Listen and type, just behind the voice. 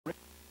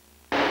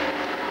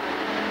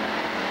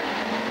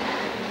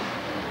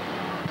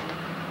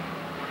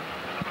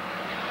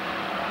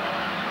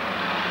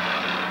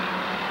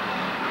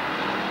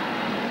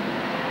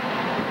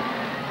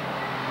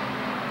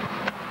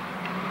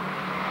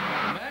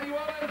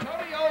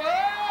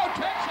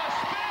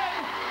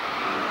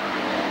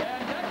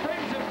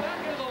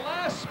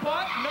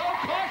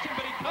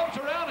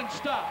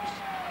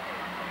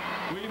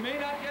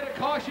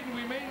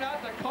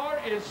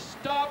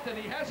stopped, and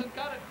he hasn't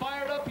got it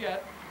fired up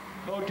yet.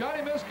 So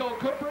Johnny Misko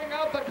could bring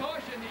out the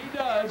caution. He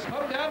does.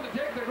 Come down to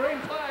take the green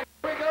flag.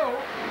 Here we go.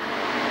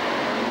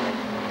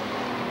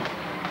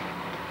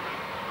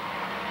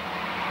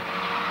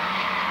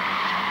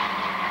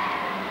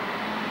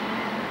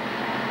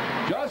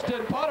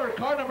 Justin Potter,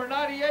 car number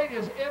 98,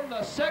 is in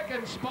the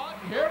second spot.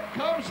 Here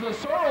comes the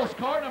Sorrells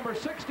car, number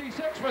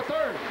 66, for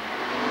third.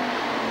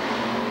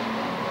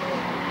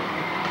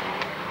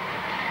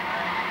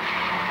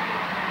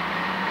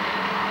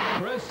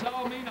 Chris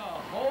Salmina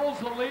holds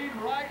the lead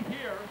right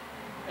here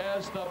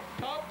as the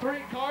top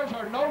three cars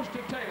are nose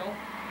to tail,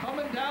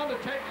 coming down to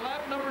take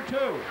lap number 2.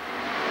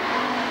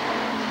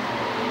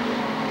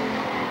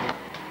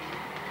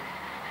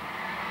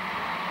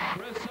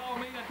 Chris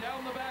Salmina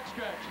down the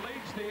backstretch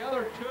leads the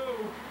other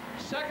two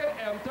second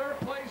and third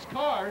place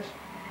cars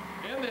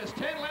in this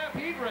 10-lap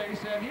heat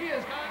race, and he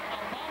has got a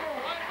bomber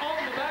right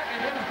on the back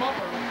of his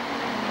bumper.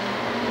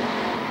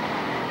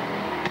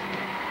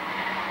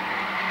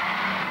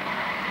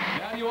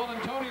 Daniel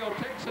Antonio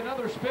takes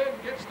another spin,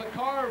 gets the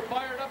car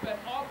fired up and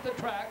off the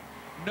track.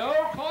 No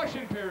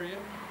caution period.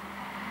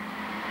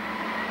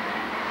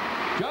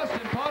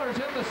 Justin Potter's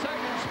in the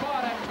second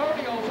spot.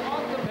 Antonio's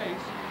on the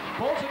pace.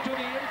 Pulls it to the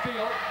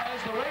infield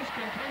as the race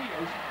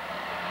continues.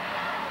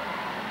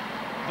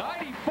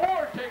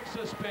 94 takes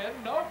a spin.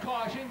 No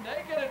caution.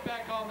 They get it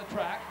back on the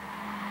track.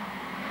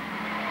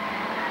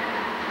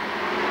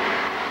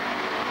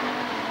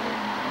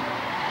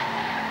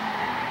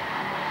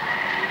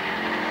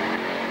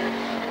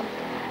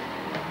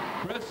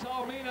 Chris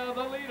Salmina,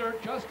 the leader.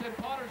 Justin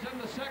Potter's in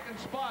the second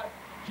spot.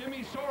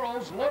 Jimmy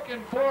Sorrells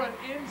looking for an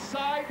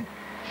inside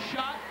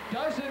shot.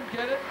 Doesn't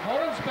get it.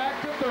 Holds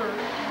back to third.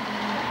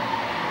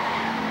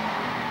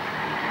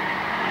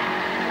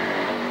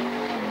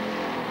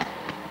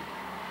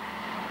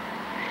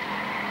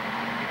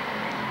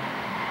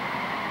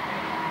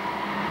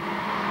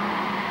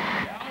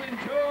 Down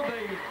into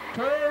the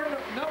turn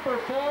number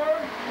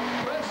 4.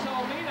 Chris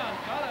Salmina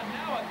got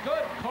now a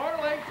good car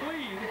length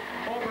lead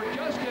over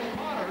Justin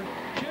Potter.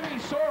 Jimmy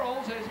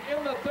Sorrells is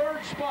in the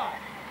third spot.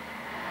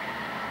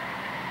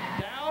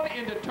 Down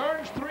into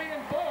turns 3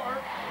 and 4.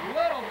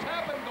 Little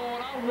tapping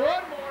going on.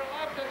 One more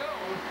lap to go.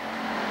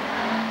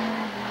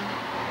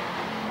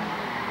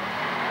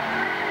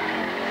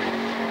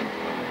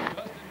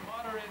 Justin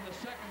Potter in the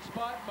second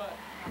spot, but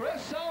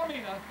Chris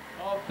Salmina,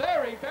 a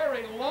very,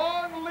 very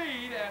long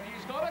lead, and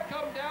he's going to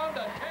come down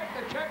to take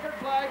the checkered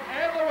flag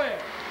and the win.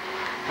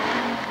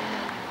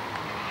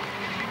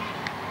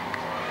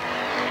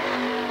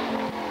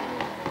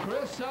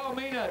 Chris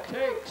Salmina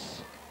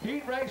takes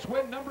heat race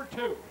win number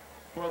 2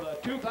 for the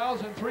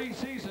 2003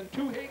 season.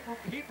 2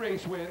 heat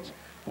race wins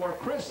for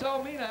Chris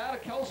Salmina out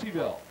of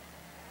Kelseyville.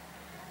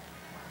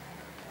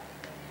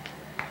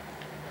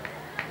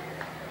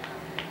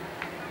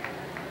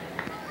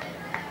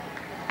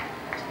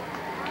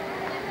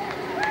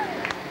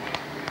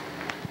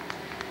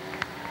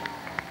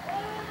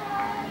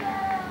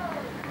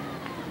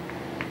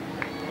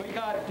 We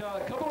got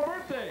a couple of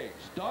birthdays.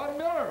 Don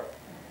Miller,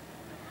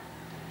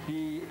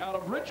 he out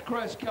of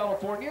Ridgecrest,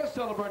 California,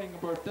 celebrating a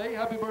birthday.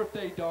 Happy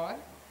birthday, Don.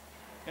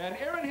 And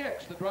Aaron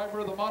Hicks, the driver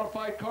of the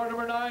modified car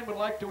number 9, would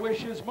like to wish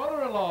his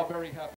mother-in-law very happy.